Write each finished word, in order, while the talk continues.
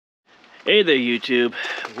Hey there, YouTube.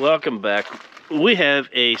 Welcome back. We have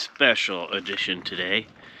a special edition today.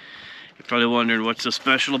 You're probably wondering what's so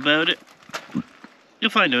special about it.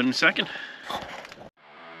 You'll find out in a second.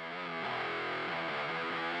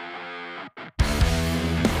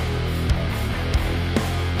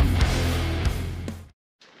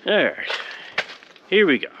 Alright, here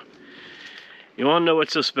we go. You want to know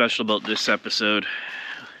what's so special about this episode?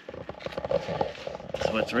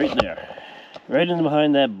 That's what's right there. Right in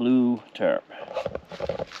behind that blue tarp.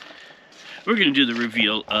 We're going to do the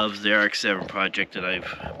reveal of the RX-7 project that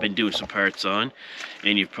I've been doing some parts on,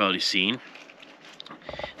 and you've probably seen.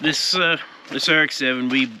 This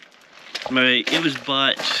RX-7, it was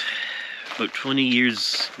bought about 20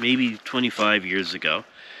 years, maybe 25 years ago.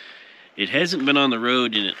 It hasn't been on the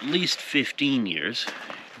road in at least 15 years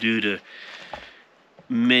due to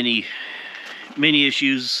many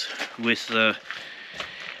issues with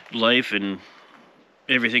life and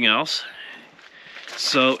everything else.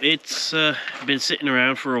 So it's been sitting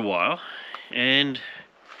around for a while, and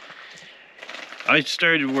I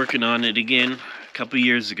started working on it again a couple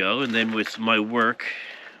years ago, and then with my work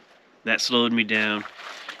that slowed me down,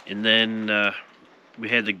 and then we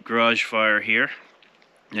had the garage fire here,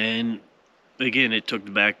 and again it took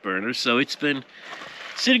the back burner. So it's been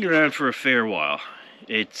sitting around for a fair while.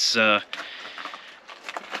 It's I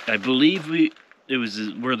believe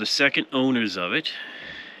we're the second owners of it.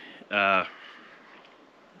 I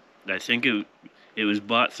think it was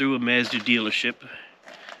bought through a Mazda dealership.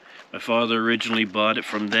 My father originally bought it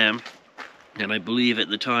from them, and I believe at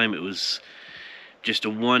the time it was just a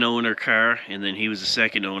one-owner car, and then he was the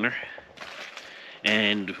second owner.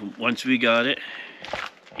 And once we got it,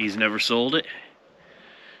 he's never sold it.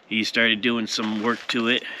 He started doing some work to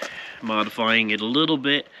it, modifying it a little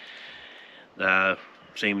bit,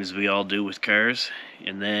 same as we all do with cars.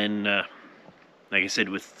 And then, like I said,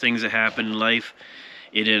 with things that happen in life,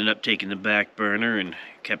 it ended up taking the back burner and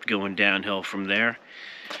kept going downhill from there.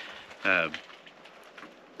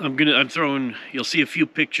 You'll see a few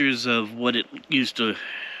pictures of what it used to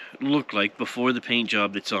look like before the paint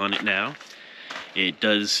job that's on it now. It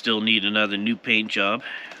does still need another new paint job,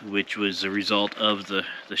 which was a result of the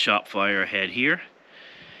shop fire I had here.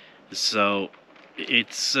 So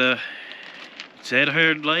it's had a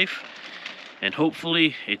hard life, and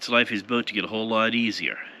hopefully its life is about to get a whole lot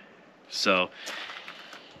easier. So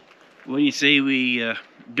what do you say we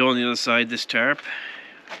go on the other side of this tarp,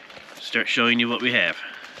 start showing you what we have.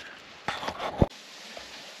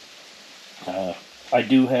 I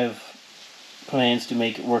do have plans to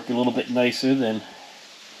make it work a little bit nicer than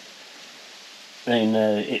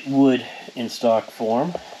it would in stock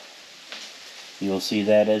form. You'll see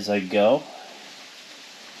that as I go.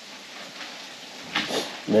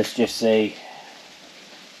 Let's just say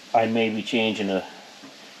I may be changing a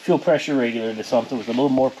fuel pressure regulator to something with a little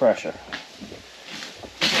more pressure.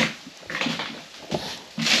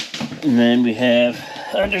 And then we have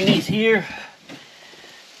underneath here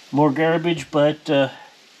more garbage, but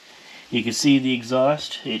you can see the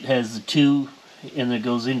exhaust. It has the 2 and it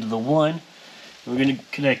goes into the 1. We're going to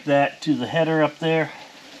connect that to the header up there,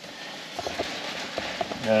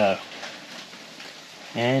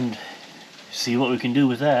 and see what we can do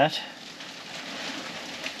with that.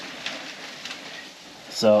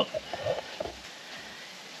 So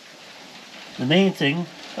the main thing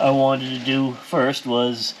I wanted to do first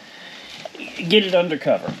was get it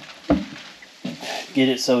undercover. Get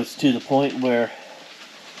it so it's to the point where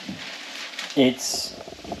it's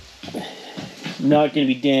not going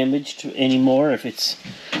to be damaged anymore if it's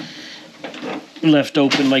left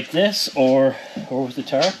open like this or with the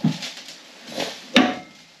tarp.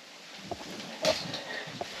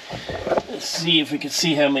 Let's see if we can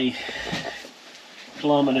see how many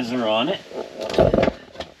kilometers are on it.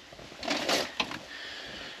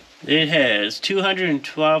 It has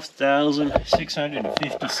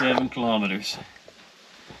 212,657 kilometers.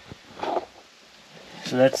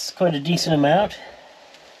 So that's quite a decent amount.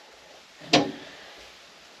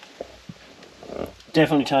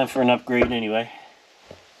 Definitely time for an upgrade anyway.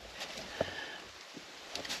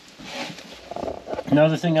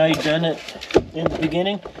 Another thing I done in the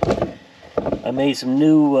beginning, I made some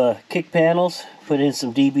new kick panels, put in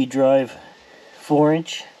some DB Drive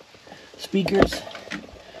 4-inch speakers.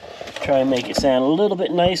 Try and make it sound a little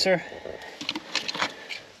bit nicer.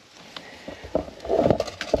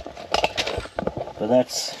 But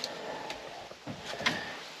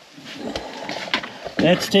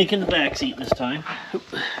that's taking the back seat this time.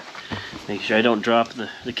 Make sure I don't drop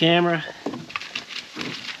the camera.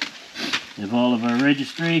 We have all of our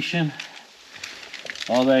registration,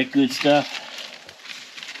 all that good stuff.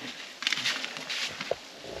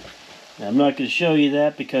 Now, I'm not going to show you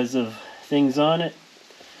that because of things on it,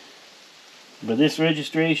 but this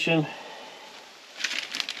registration,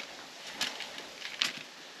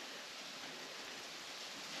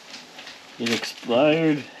 it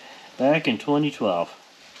expired back in 2012.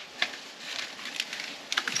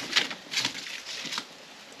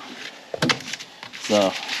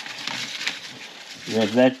 So,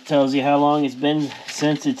 if that tells you how long it's been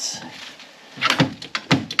since it's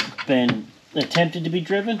been attempted to be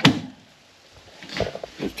driven.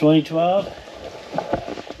 It was 2012.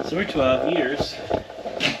 So we're 12 years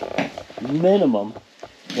minimum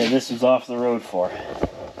that this was off the road for.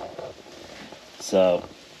 So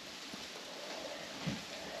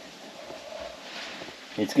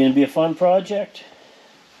it's going to be a fun project.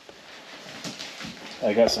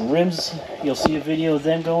 I got some rims. You'll see a video of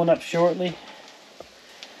them going up shortly.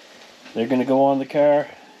 They're going to go on the car.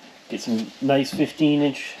 Get some nice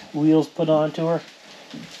 15-inch wheels put onto her.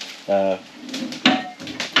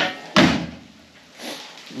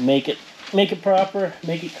 Make it proper.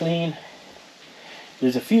 Make it clean.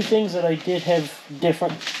 There's a few things that I did have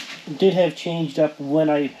changed up when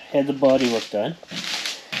I had the bodywork done.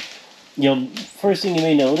 First thing you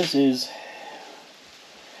may notice is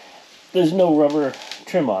there's no rubber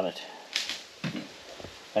trim on it.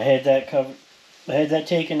 I had that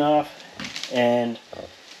taken off, and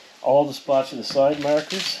all the spots for the side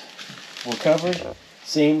markers were covered.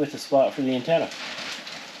 Same with the spot for the antenna.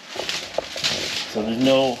 So there's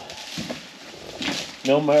no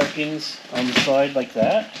markings on the side like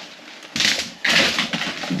that.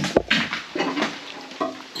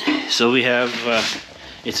 So we have,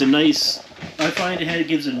 it's a nice, I find it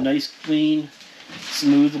gives a nice clean,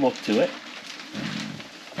 smooth look to it.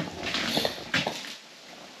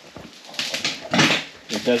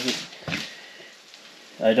 It doesn't,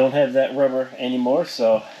 I don't have that rubber anymore,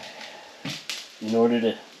 so in order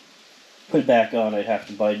to put it back on I'd have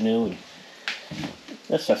to buy new, and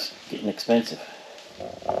that's just getting expensive.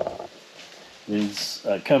 There's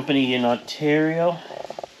a company in Ontario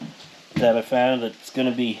that I found that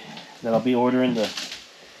I'll be ordering the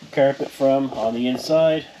carpet from on the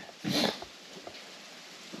inside.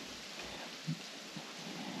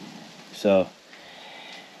 So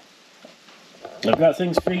I've got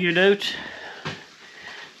things figured out.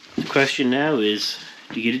 The question now is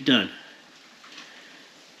to get it done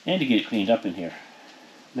and to get it cleaned up in here.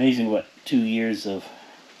 Amazing what 2 years of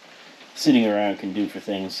sitting around can do for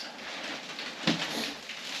things.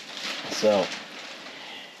 So,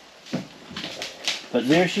 but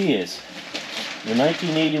there she is, the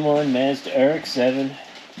 1981 Mazda RX-7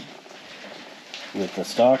 with the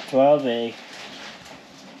stock 12A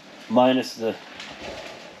minus the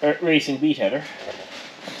racing beat header.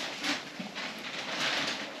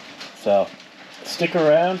 So stick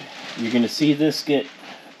around, you're going to see this get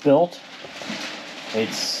built.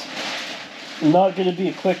 It's not going to be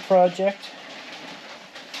a quick project,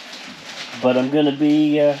 but it's going to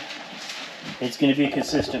be a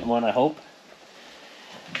consistent one, I hope.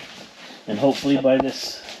 And hopefully by at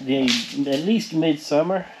least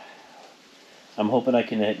midsummer, I'm hoping I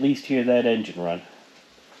can at least hear that engine run.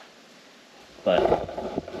 But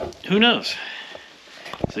who knows?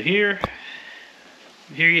 So here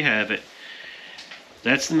you have it.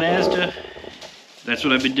 That's the Mazda. That's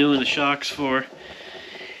what I've been doing the shocks for.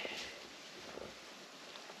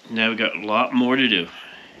 Now we've got a lot more to do.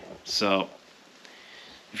 So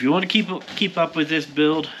if you want to keep up with this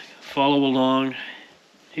build, follow along,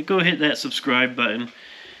 go hit that subscribe button,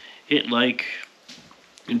 hit like,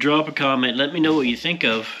 and drop a comment. Let me know what you think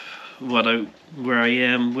of where I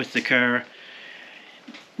am with the car.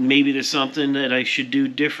 Maybe there's something that I should do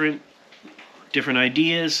different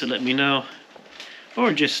ideas, so let me know.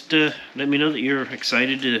 Or just let me know that you're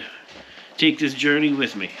excited to take this journey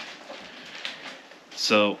with me.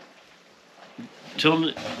 So,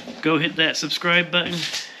 go hit that subscribe button.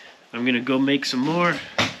 I'm going to go make some more.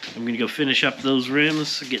 I'm going to go finish up those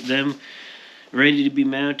rims, get them ready to be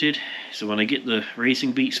mounted. So when I get the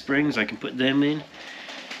Racing Beat springs, I can put them in.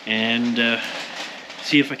 And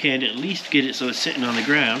see if I can at least get it so it's sitting on the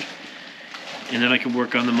ground. And then I can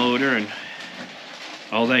work on the motor and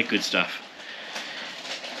all that good stuff.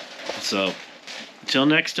 So, until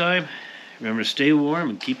next time, remember to stay warm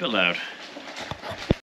and keep it loud.